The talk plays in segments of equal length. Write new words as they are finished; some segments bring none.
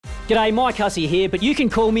G'day, Mike Hussey here, but you can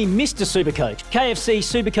call me Mr. Supercoach. KFC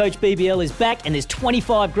Supercoach BBL is back and there's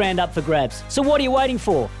 25 grand up for grabs. So what are you waiting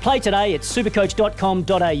for? Play today at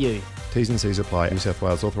supercoach.com.au. T's and C's apply. New South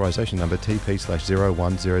Wales authorisation number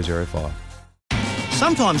TP/01005.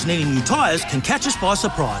 Sometimes needing new tyres can catch us by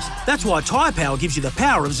surprise. That's why Tyre Power gives you the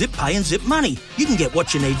power of Zip Pay and Zip Money. You can get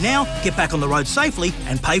what you need now, get back on the road safely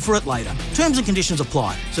and pay for it later. Terms and conditions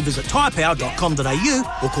apply. So visit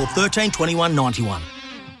tyrepower.com.au or call 13 21 91.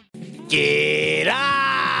 Get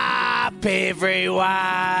up,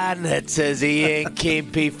 everyone. It's Izzy and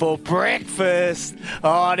Kempy for breakfast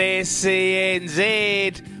on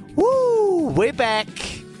SCNZ. Woo, we're back.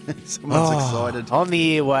 Someone's excited. On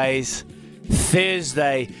the airways.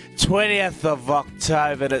 Thursday, 20th of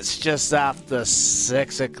October, and it's just after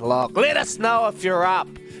 6 o'clock. Let us know if you're up.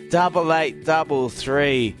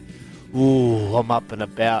 8833. Ooh, I'm up and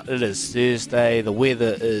about. It is Thursday. The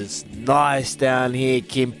weather is nice down here,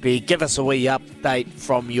 Kempy. Give us a wee update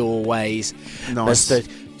from your ways, Nice. Mr.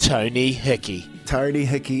 Tony Hickey. Tony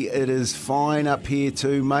Hickey, it is fine up here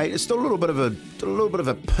too, mate. It's still a little bit of a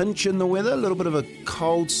pinch in the weather, a little bit of a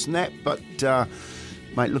cold snap, but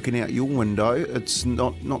mate, looking out your window, it's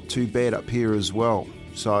not too bad up here as well.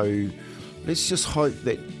 So let's just hope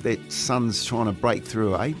that sun's trying to break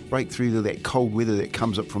through, break through to that cold weather that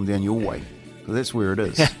comes up from down your way, because that's where it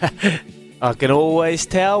is. I can always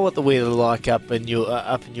tell what the weather like up in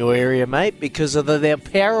your area, mate, because of the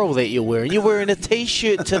apparel that you're wearing. You're wearing a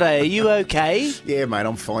t-shirt today. Are you okay? Yeah, mate,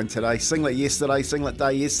 I'm fine today. Singlet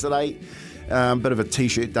day yesterday. Bit of a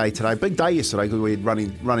t-shirt day today. Big day yesterday because we had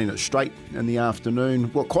running it straight in the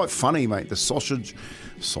afternoon. Well, quite funny, mate. The sausage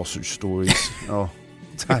stories. Oh,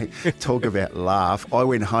 talk about laugh. I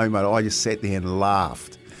went home, mate. I just sat there and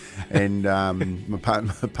laughed. And my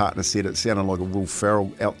partner said it sounded like a Will Ferrell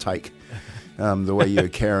outtake, the way you were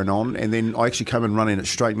carrying on. And then I actually came in running it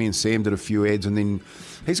straight. Me and Sam did a few ads, and then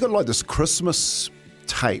he's got like this Christmas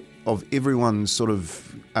tape of everyone's sort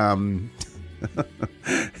of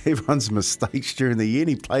everyone's mistakes during the year, and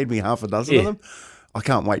he played me half a dozen of them. I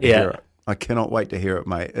can't wait to hear it. I cannot wait to hear it,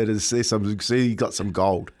 mate. It is. He got some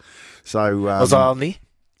gold. So was I on there?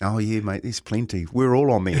 Oh yeah, mate. There's plenty. We're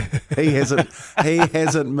all on there. He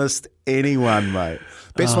hasn't missed anyone, mate.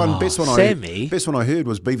 Best one I heard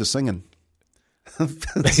was Beaver singing.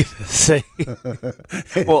 See,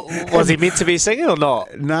 well, was he meant to be singing or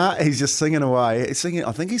not? Nah, he's just singing away. I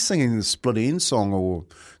think he's singing the Split End song or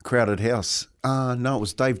Crowded House. No, it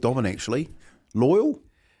was Dave Dobbin actually. Loyal.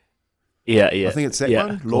 Yeah. I think it's that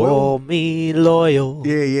one. Loyal. Call me loyal.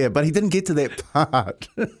 Yeah. But he didn't get to that part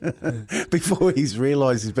before he's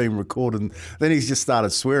realised he's been recorded. Then he's just started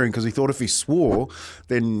swearing because he thought if he swore,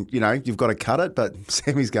 then you've got to cut it. But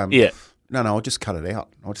Sammy's going, No, I'll just cut it out.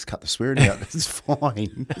 I'll just cut the swearing out. It's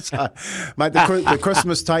fine. So, mate, the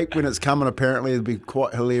Christmas tape when it's coming, apparently it'll be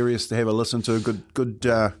quite hilarious to have a listen to.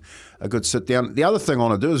 A good sit down. The other thing I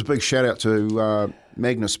want to do is a big shout out to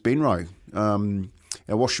Magnus Benro.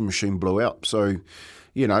 Our washing machine blew out, so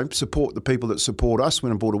support the people that support us.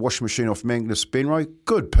 Went and bought a washing machine off Magnus Benro.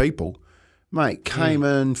 Good people, mate. Came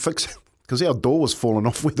in, fixed. Because our door was falling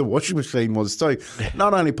off where the washing machine was too.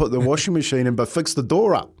 Not only put the washing machine in, but fixed the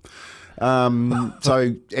door up. And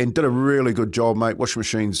did a really good job, mate. Washing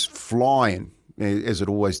machine's flying, as it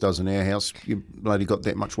always does in our house. You bloody got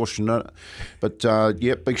that much washing in it. But,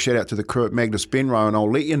 big shout out to the crew at Magnus Benro. And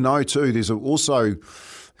I'll let you know, too, there's also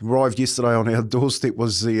arrived yesterday on our doorstep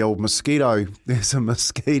was the old mosquito. There's a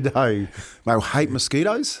mosquito. Mate, I hate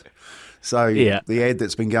mosquitoes. So the ad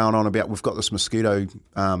that's been going on about we've got this mosquito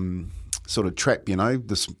sort of trap,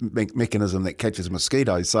 this mechanism that catches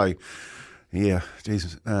mosquitoes. So, yeah,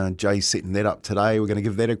 geez, Jay's setting that up today. We're going to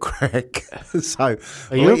give that a crack. So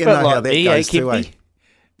we'll let you know how that goes too,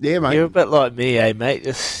 Yeah, mate. You're a bit like me, mate?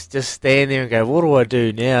 Just stand there and go, what do I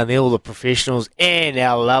do now? And then all the professionals and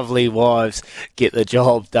our lovely wives get the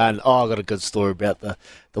job done. Oh, I got a good story about the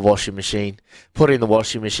washing machine. Putting the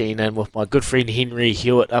washing machine in with my good friend Henry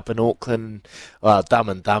Hewitt up in Auckland. Dumb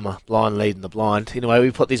and Dumber, blind leading the blind. Anyway,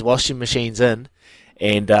 we put these washing machines in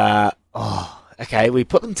and, we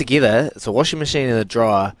put them together. It's a washing machine and a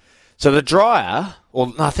dryer. So the dryer,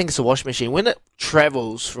 I think it's a washing machine, when it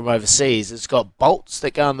travels from overseas, it's got bolts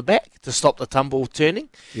that go on the back to stop the tumble turning.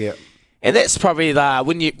 Yeah. And that's probably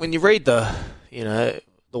when you read the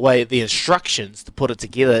way the instructions to put it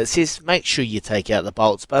together, it says make sure you take out the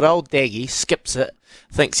bolts. But old Daggy skips it,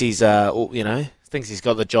 thinks he's got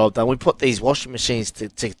the job done. We put these washing machines to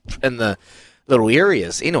in the little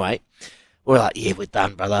areas. Anyway, we're like, yeah, we're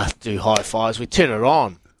done, brother. Do high fives. We turn it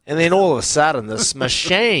on. And then all of a sudden, this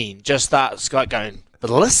machine just starts going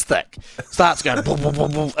ballistic. Starts going, boom, boom,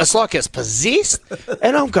 boom, boom. It's like it's possessed.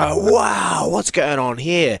 And I'm going, wow, what's going on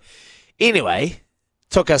here? Anyway,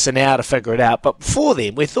 took us an hour to figure it out. But before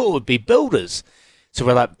then, we thought it would be builders. So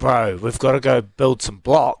we're like, bro, we've got to go build some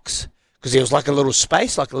blocks. Because there was like a little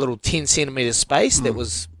space, like a little 10 centimetre space that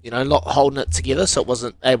was, not holding it together so it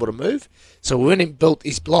wasn't able to move. So we went and built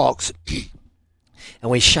these blocks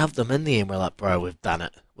and we shoved them in there and we're like, bro, we've done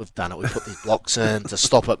it. We've done it. We put these blocks in to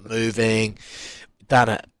stop it moving. Done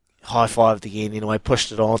it. High-fived again. Anyway,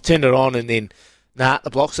 pushed it on, turned it on, and then, the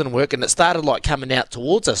blocks didn't work. And it started like coming out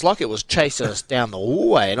towards us, like it was chasing us down the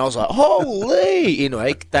hallway. And I was like, holy.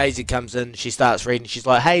 Anyway, Daisy comes in. She starts reading. She's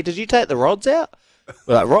like, hey, did you take the rods out?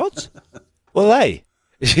 We're like, rods? Well, hey.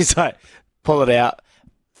 She's like, pull it out.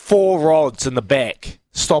 4 rods in the back,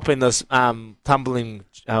 stopping this tumbling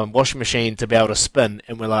washing machine to be able to spin.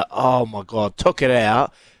 And we're like, oh, my God. Took it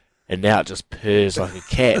out. And now it just purrs like a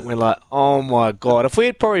cat. And we're like, oh, my God. If we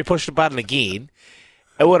had probably pushed the button again,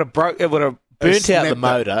 it would have burnt out the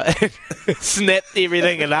motor and snapped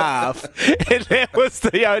everything in half. And that was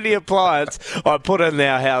the only appliance I put in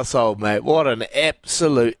our household, mate. What an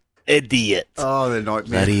absolute idiot. Oh, the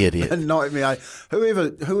nightmare. Bloody idiot. The nightmare.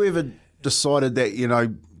 Whoever decided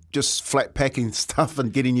that, just flat packing stuff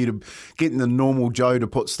and getting the normal Joe to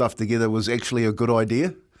put stuff together was actually a good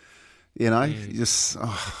idea. I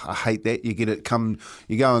hate that.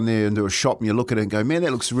 You go in there into a shop and you look at it and go, man,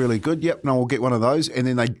 that looks really good. Yep, no, I'll get one of those. And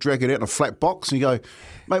then they drag it out in a flat box and you go,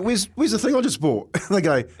 mate, where's the thing I just bought? And they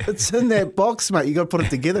go, it's in that box, mate. You got to put it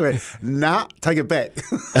together. And, nah, take it back.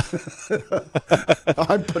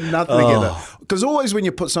 I put nothing together. Because always when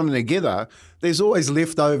you put something together, there's always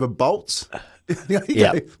leftover bolts.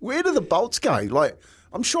 Go, where do the bolts go? Like,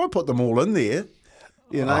 I'm sure I put them all in there.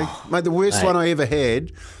 Mate, the worst one I ever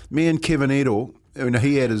had, me and Kevin Edel,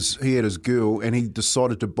 he had his girl, and he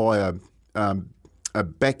decided to buy a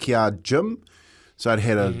backyard gym. So it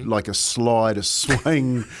had a slide, a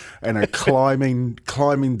swing, and a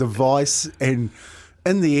climbing device. And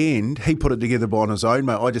in the end, he put it together on his own,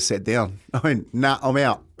 mate. I just sat down. I went, nah, I'm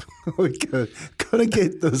out. We got to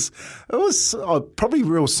get this. It was probably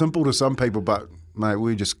real simple to some people, but mate,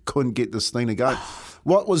 we just couldn't get this thing to go.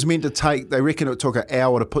 What was meant to take, they reckon it took an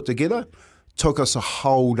hour to put together, took us a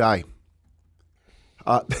whole day.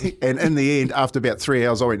 And in the end, after about 3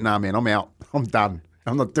 hours, I went, nah, man, I'm out. I'm done.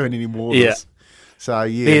 I'm not doing any more of this. So,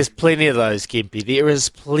 yeah. There's plenty of those, Kempy. There is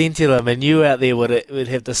plenty of them. And you out there would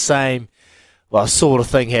have the same sort of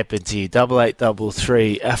thing happen to you.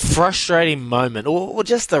 8833. A frustrating moment or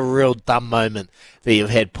just a real dumb moment that you've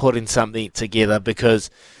had putting something together because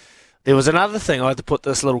there was another thing. I had to put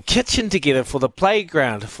this little kitchen together for the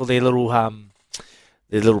playground, for their little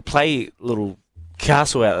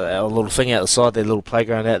castle out there, a little thing outside their little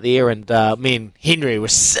playground out there. And me and Henry were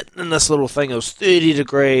sitting in this little thing. It was 30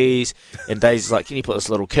 degrees. And Daisy's like, can you put this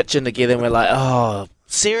little kitchen together? And we're like, oh,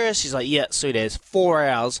 serious? She's like, yeah, sweet as. 4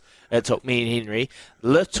 hours. It took me and Henry.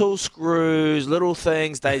 Little screws, little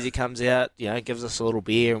things. Daisy comes out, gives us a little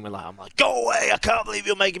beer, and I'm like, go away! I can't believe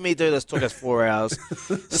you're making me do this. Took us 4 hours.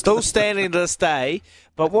 Still standing to this day.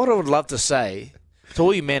 But what I would love to say to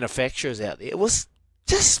all you manufacturers out there was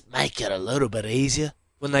just make it a little bit easier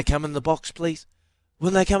when they come in the box, please.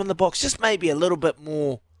 When they come in the box, just maybe a little bit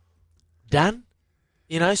more done.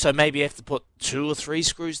 So maybe you have to put 2 or 3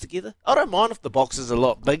 screws together. I don't mind if the box is a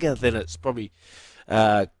lot bigger than it's probably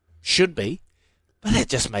should be, but that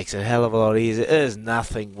just makes it a hell of a lot easier. It is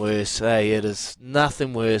nothing worse. It is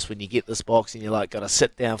nothing worse when you get this box and you're like, got to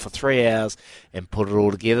sit down for 3 hours and put it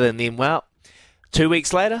all together, and then 2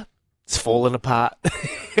 weeks later, it's falling apart.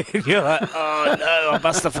 And you're like, oh no, I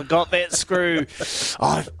must have forgot that screw.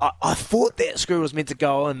 I thought that screw was meant to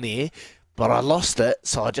go in there, but I lost it,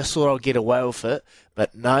 so I just thought I'd get away with it.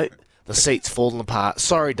 But no, the seat's falling apart.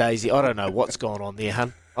 Sorry, Daisy, I don't know what's going on there,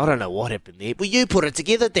 hun. I don't know what happened there. Well, you put it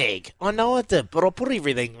together, Dag. I know I did, but I put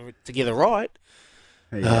everything together right.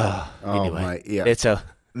 Yeah. Anyway, mate, yeah.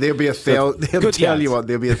 There'll be there'll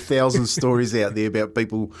be 1,000 stories out there about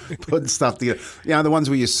people putting stuff together. The ones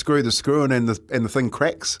where you screw the screw in and the thing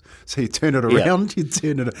cracks. So you turn it around,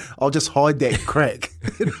 I'll just hide that crack.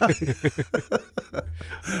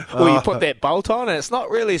 Well, you put that bolt on and it's not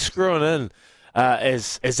really screwing in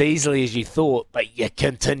as easily as you thought, but you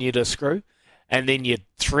continue to screw. And then you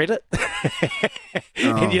thread it,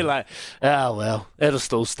 and you're like, oh, well, it'll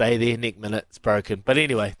still stay there. Next minute, it's broken. But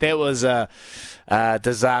anyway, that was a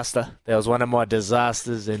disaster. That was one of my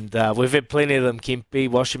disasters, and we've had plenty of them, Kempy.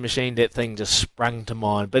 Washing machine, that thing just sprung to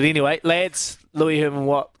mind. But anyway, lads, Louis Herman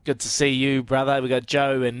Watt, good to see you, brother. We got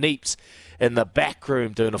Joe and Neeps in the back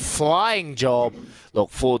room doing a flying job. Look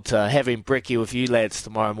forward to having brekkie with you lads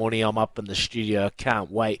tomorrow morning. I'm up in the studio.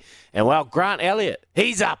 Can't wait. And, well, Grant Elliott,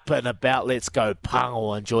 he's up and about. Let's go,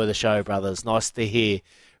 Pungle. Enjoy the show, brothers. Nice to hear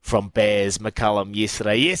from Baz McCullum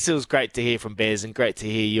yesterday. Yes, it was great to hear from Baz and great to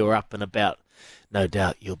hear you're up and about. No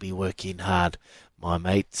doubt you'll be working hard, my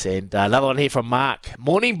mates. And another one here from Mark.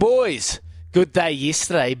 Morning, boys. Good day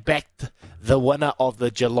yesterday. Backed the winner of the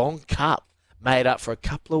Geelong Cup. Made up for a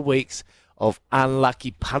couple of weeks of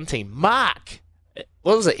unlucky punting. Mark,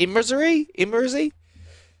 what was it, Emersy?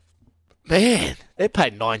 Man, they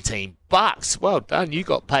paid $19. Well done, you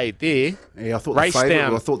got paid there. Yeah, I thought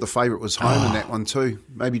the favourite was home in that one too.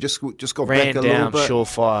 Maybe just got ran back a little down, bit.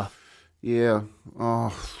 surefire. Yeah.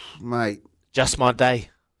 Oh, mate. Just my day,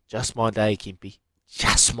 Kempy.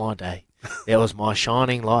 Just my day. That was my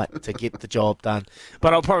shining light to get the job done.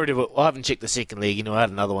 But I'll probably do it. I haven't checked the second league. I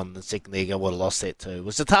had another one in the second league. I would have lost that too. It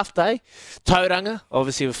was a tough day. Tauranga,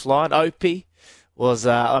 obviously, was flying. Opie was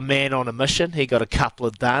a man on a mission. He got a couple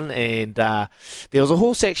of done. And there was a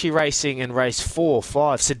horse actually racing in race 4 or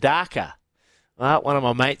 5, Sadaka. Well, one of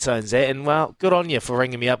my mates owns that. And, well, good on you for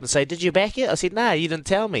ringing me up and say, did you back it? I said, no, you didn't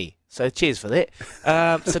tell me. So cheers for that.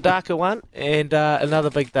 Sadaka won. And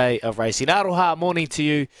another big day of racing. Aroha, morning to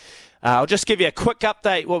you. I'll just give you a quick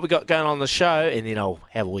update what we got going on the show, and then I'll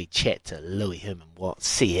have a wee chat to Louis Herman Watt,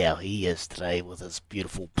 see how he is today with his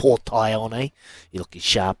beautiful port tie on, eh? You're looking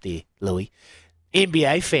sharp there, Louis.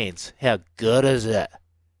 NBA fans, how good is it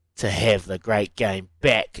to have the great game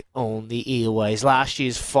back on the airways? Last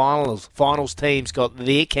year's finals teams got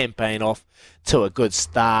their campaign off to a good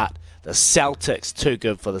start. The Celtics, too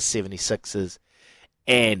good for the 76ers,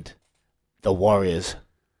 and the Warriors.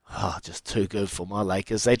 Oh, just too good for my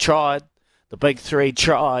Lakers. They tried. The big three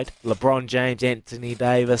tried. LeBron James, Anthony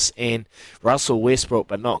Davis, and Russell Westbrook,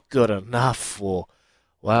 but not good enough for,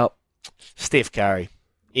 well, Steph Curry.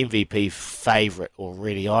 MVP favourite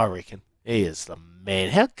already, I reckon. He is the man.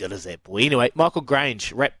 How good is that boy? Anyway, Michael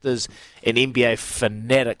Grange, Raptors and NBA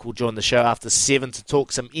fanatic, will join the show after 7 to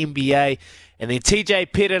talk some NBA. And then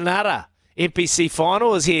TJ Perenara, NPC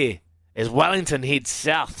final, is here as Wellington heads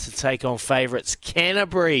south to take on favourites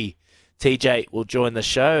Canterbury. TJ will join the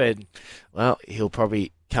show and, well, he'll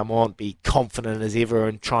probably come on, be confident as ever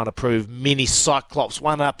in trying to prove many Cyclops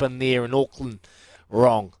one up in there in Auckland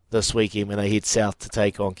wrong this weekend when they head south to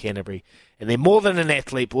take on Canterbury. And then more than an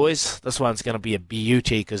athlete, boys, this one's going to be a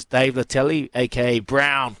beauty because Dave Latelli, a.k.a.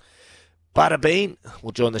 Brown Butterbean,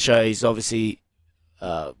 will join the show. He's obviously,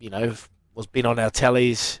 was been on our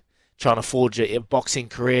tellies, trying to forge a boxing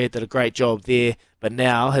career, did a great job there, but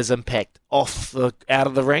now his impact out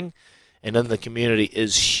of the ring and in the community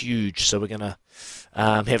is huge. So we're going to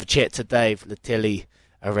have a chat to Dave Latelli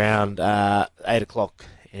around 8 o'clock,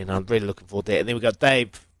 and I'm really looking forward to that. And then we've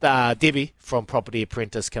got Debbie from Property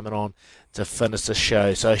Apprentice coming on to finish the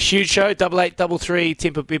show. So a huge show, 8833,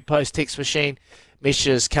 Temper Bed Post text machine,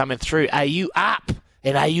 messages coming through. Are you up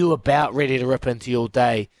and are you about ready to rip into your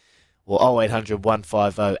day? Well, 0800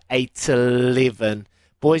 150 811.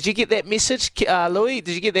 Boys, did you get that message, Louis?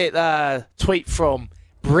 Did you get that tweet from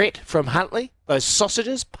Brett from Huntley? Those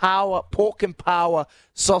sausages, pork and power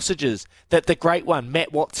sausages that the great one,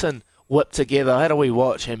 Matt Watson, whipped together. I had a wee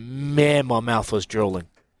watch, and man, my mouth was drooling.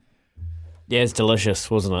 Yeah, it's delicious,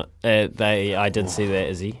 wasn't it? I did see that,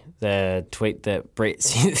 Izzy. The tweet that Brett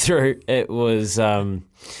sent through. It was,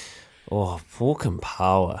 pork and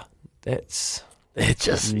power. That's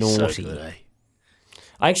just naughty. So good, eh?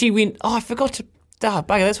 I actually went. I forgot to. Bugger,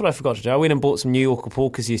 that's what I forgot to do. I went and bought some New Yorker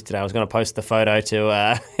porkers yesterday. I was going to post the photo to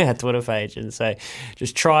our Twitter page and say,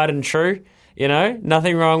 just tried and true. You know,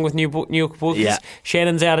 nothing wrong with New Yorker porkers. Yeah.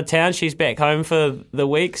 Shannon's out of town. She's back home for the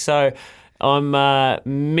week, so I'm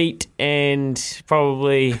meat and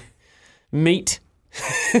probably meat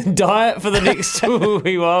diet for the next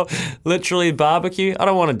wee while. Literally barbecue. I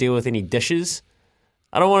don't want to deal with any dishes.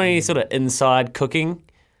 I don't want any sort of inside cooking.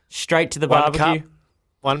 Straight to the barbecue. Cup,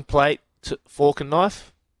 one plate, fork and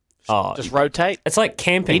knife. Just rotate. It's like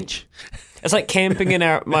camping. It's like camping in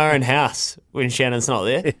my own house when Shannon's not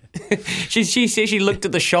there. She said she looked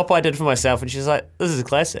at the shop I did for myself and she's like, this is a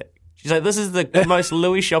classic. She's like, this is the most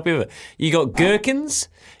Louis shop ever. You got gherkins,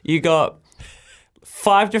 you got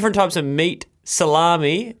 5 different types of meat,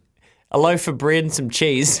 salami, a loaf of bread and some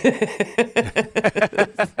cheese.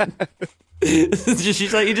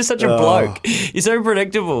 She's like, you're just such a bloke. You're so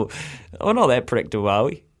predictable. We're not that predictable, are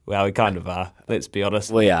we? Well, we kind of are, let's be honest.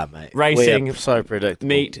 We are, mate. Racing. We are so predictable.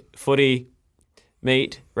 Meat, footy,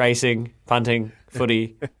 meat, racing, punting,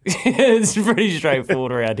 footy. It's pretty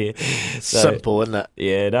straightforward around here. So, simple, isn't it?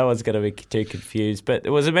 Yeah, no one's going to be too confused. But it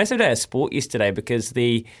was a massive day of sport yesterday because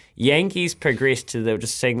the Yankees progressed to, they were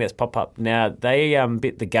just seeing this pop up now, they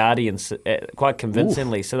beat the Guardians quite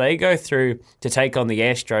convincingly. Ooh. So they go through to take on the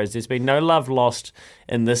Astros. There's been no love lost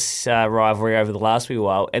in this rivalry over the last wee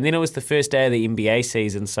while. And then it was the first day of the NBA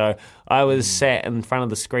season. So I was sat in front of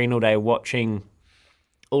the screen all day watching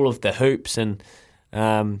all of the hoops and...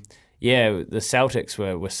 the Celtics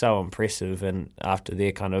were so impressive, and after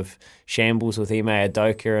their kind of shambles with Ime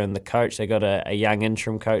Udoka and the coach, they got a young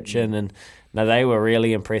interim coach in, and no, they were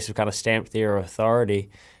really impressive, kind of stamped their authority.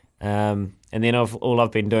 And then all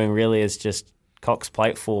I've been doing really is just Cox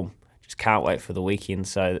plate form. Just can't wait for the weekend,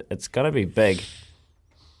 so it's going to be big.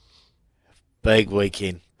 Big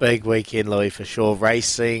weekend, Louis, for sure.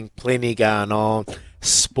 Racing, plenty going on.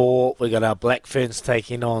 Sport, we got our Black Ferns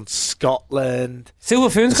taking on Scotland. Silver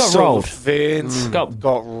Ferns got rolled. Ferns got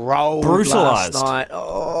rolled brutalised last night.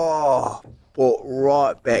 Oh, brought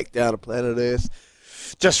right back down to planet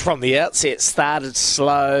Earth. Just from the outset, started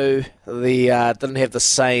slow. They didn't have the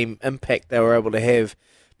same impact they were able to have,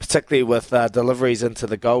 particularly with deliveries into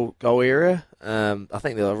the goal area. I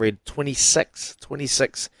think I read 26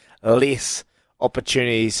 less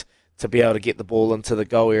opportunities to be able to get the ball into the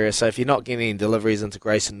goal area. So if you're not getting deliveries into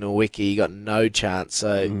Grayson Nowicki, you got no chance.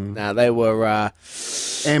 So they were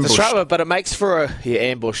ambushed. But it makes for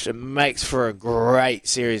ambushed. It makes for a great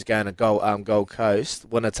series going to Gold Coast.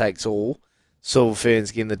 Winner takes all. Silver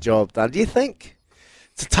Ferns getting the job done. Do you think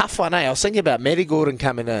it's a tough one? I was thinking about Matty Gordon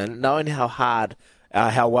coming in, knowing how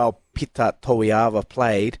well Pita Toiava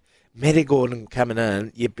played. Matty Gordon coming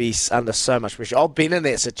in, you'd be under so much pressure. I've been in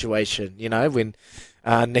that situation, when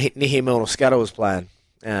Nehe Milner-Skudder was playing.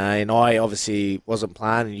 And I obviously wasn't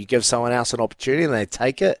playing, and you give someone else an opportunity and they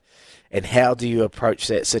take it. And how do you approach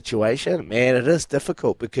that situation? Man, it is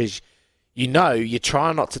difficult because you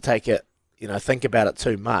try not to take it, think about it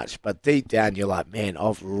too much. But deep down, you're like, man,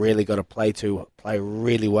 I've really got to play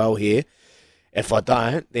really well here. If I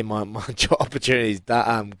don't, then my opportunity's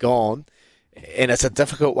gone. And it's a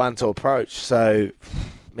difficult one to approach. So,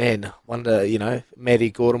 man, wonder,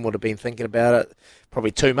 Matty Gordon would have been thinking about it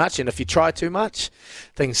probably too much. And if you try too much,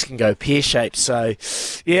 things can go pear-shaped. So,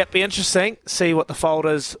 yeah, it'd be interesting. See what the fold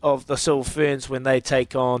is of the Silver Ferns when they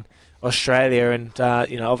take on Australia. And,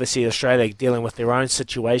 obviously Australia dealing with their own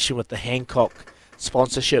situation with the Hancock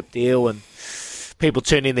sponsorship deal and people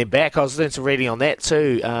turning their back. I was doing some reading on that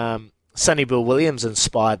too. Sonny Bill Williams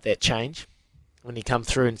inspired that change when he come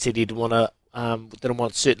through and said he didn't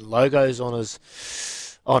want certain logos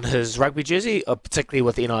on his rugby jersey, particularly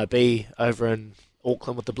with NIB over in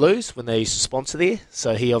Auckland with the Blues when they used to sponsor there.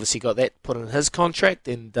 So he obviously got that put in his contract,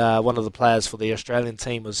 and one of the players for the Australian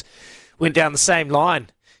team went down the same line.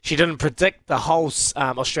 She didn't predict the whole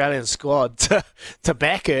Australian squad to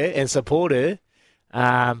back her and support her,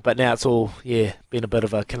 but now it's all been a bit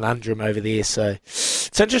of a conundrum over there. So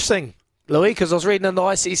it's interesting, Louis, because I was reading in the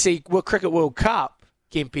ICC Cricket World Cup,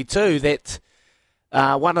 Kempi too, that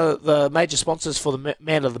one of the major sponsors for the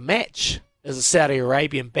man of the match is a Saudi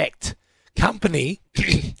Arabian-backed company,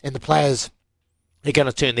 and the players are going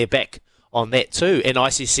to turn their back on that too. And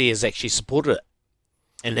ICC has actually supported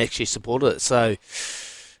it. So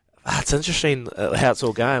it's interesting how it's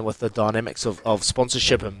all going with the dynamics of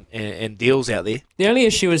sponsorship and deals out there. The only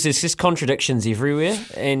issue is there's just contradictions everywhere,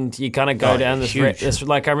 and you kind of go down this.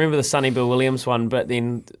 Like I remember the Sonny Bill Williams one, but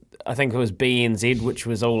then I think it was BNZ, which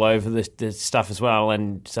was all over the stuff as well.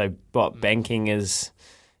 And so, banking is,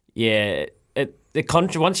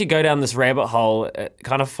 once you go down this rabbit hole, it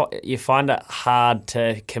kind of you find it hard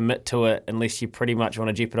to commit to it unless you pretty much want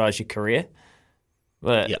to jeopardise your career.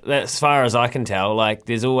 But as far as I can tell,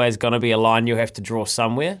 there's always going to be a line you have to draw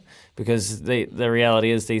somewhere, because the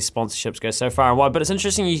reality is these sponsorships go so far and wide. But it's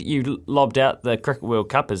interesting you lobbed out the Cricket World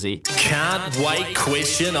Cup, Izzy. Can't wait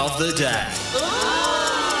question of the day.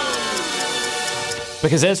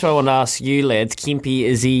 Because that's what I want to ask you, lads, Kempi,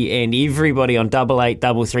 Izzy, and everybody on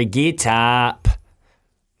 8833. Get up.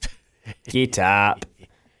 Get up.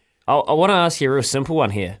 I want to ask you a real simple one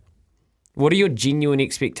here. What are your genuine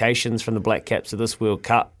expectations from the Black Caps of this World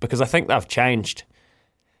Cup? Because I think they've changed.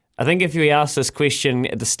 I think if you asked this question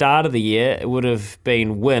at the start of the year, it would have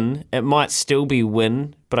been win. It might still be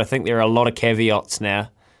win, but I think there are a lot of caveats now.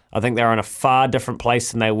 I think they're in a far different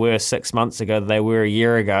place than they were 6 months ago, than they were a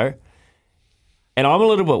year ago. And I'm a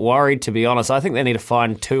little bit worried, to be honest. I think they need to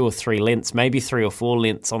find 2 or 3 lengths, maybe 3 or 4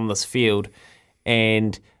 lengths on this field.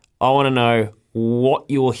 And I want to know where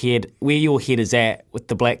your head is at with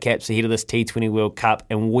the Black Caps ahead of this T20 World Cup,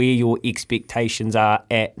 and where your expectations are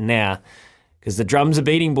at now. Because the drums are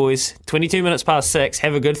beating, boys. 22 minutes past 6.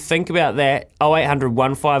 Have a good think about that. 0800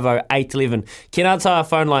 150 811. Kennard Tire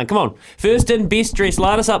phone line. Come on. First in, best dressed.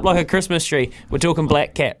 Light us up like a Christmas tree. We're talking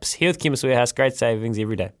black caps. Here with Chemist Warehouse. Great savings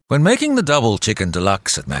every day. When making the double chicken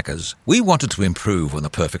deluxe at Macca's, we wanted to improve on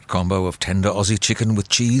the perfect combo of tender Aussie chicken with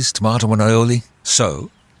cheese, tomato and aioli.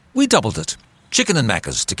 So, we doubled it. Chicken and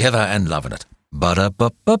Macca's, together and loving it.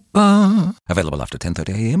 Ba-da-ba-ba-ba. Available after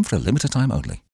 10:30 a.m. for a limited time only.